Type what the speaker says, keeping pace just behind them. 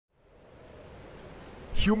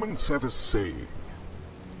Humans have a saying: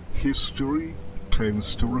 history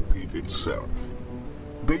tends to repeat itself.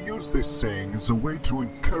 They use this saying as a way to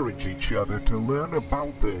encourage each other to learn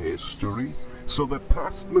about their history so that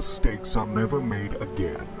past mistakes are never made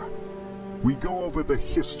again. We go over the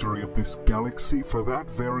history of this galaxy for that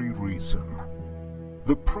very reason.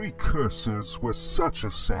 The precursors were such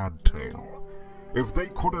a sad tale. If they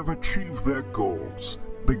could have achieved their goals,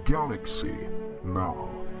 the galaxy, no,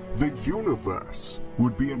 the universe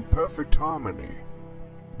would be in perfect harmony.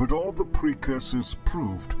 But all the precursors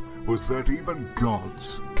proved was that even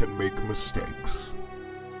gods can make mistakes.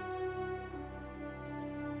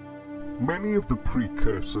 Many of the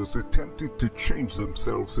precursors attempted to change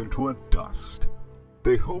themselves into a dust.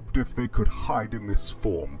 They hoped if they could hide in this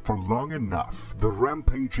form for long enough, the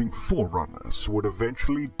rampaging Forerunners would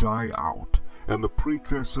eventually die out, and the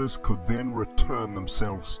precursors could then return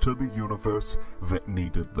themselves to the universe that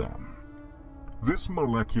needed them. This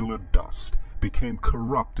molecular dust became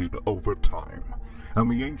corrupted over time, and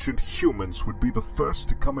the ancient humans would be the first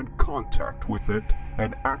to come in contact with it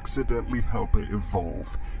and accidentally help it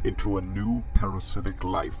evolve into a new parasitic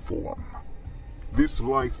life form. This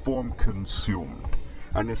life form consumed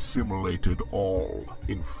and assimilated all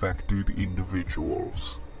infected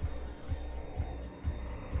individuals.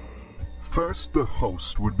 First, the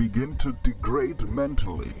host would begin to degrade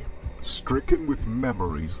mentally, stricken with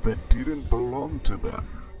memories that didn't belong to them.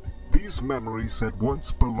 These memories had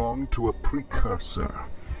once belonged to a precursor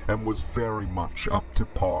and was very much up to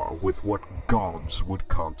par with what gods would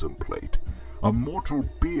contemplate. A mortal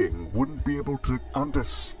being wouldn't be able to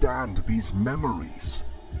understand these memories.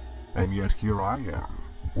 And yet here I am,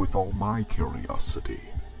 with all my curiosity.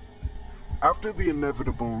 After the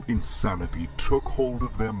inevitable insanity took hold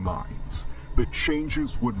of their minds, the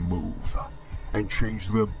changes would move, and change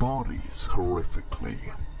their bodies horrifically.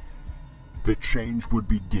 The change would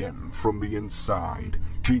begin from the inside,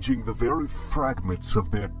 changing the very fragments of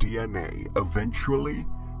their DNA, eventually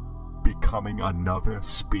becoming another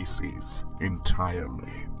species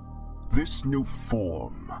entirely. This new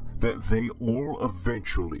form that they all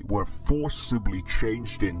eventually were forcibly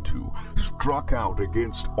changed into struck out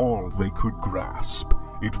against all they could grasp.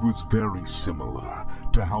 It was very similar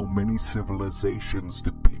to how many civilizations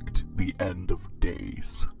depict the end of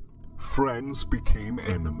days. Friends became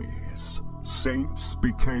enemies. Saints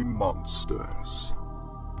became monsters.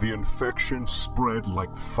 The infection spread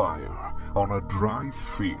like fire on a dry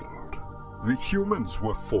field. The humans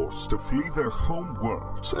were forced to flee their home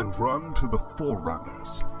worlds and run to the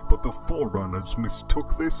Forerunners, but the Forerunners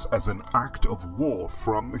mistook this as an act of war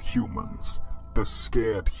from the humans. The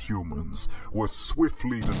scared humans were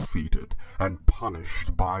swiftly defeated and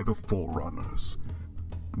punished by the Forerunners.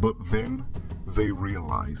 But then they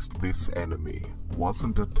realized this enemy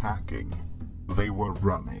wasn't attacking. They were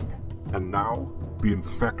running, and now the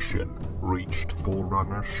infection reached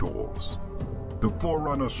Forerunner shores. The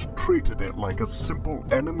Forerunners treated it like a simple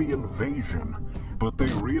enemy invasion, but they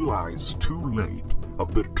realized too late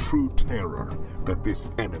of the true terror that this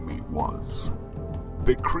enemy was.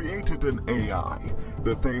 They created an AI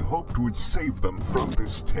that they hoped would save them from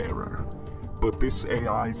this terror, but this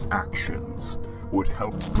AI's actions would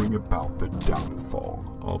help bring about the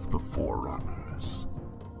downfall of the Forerunner.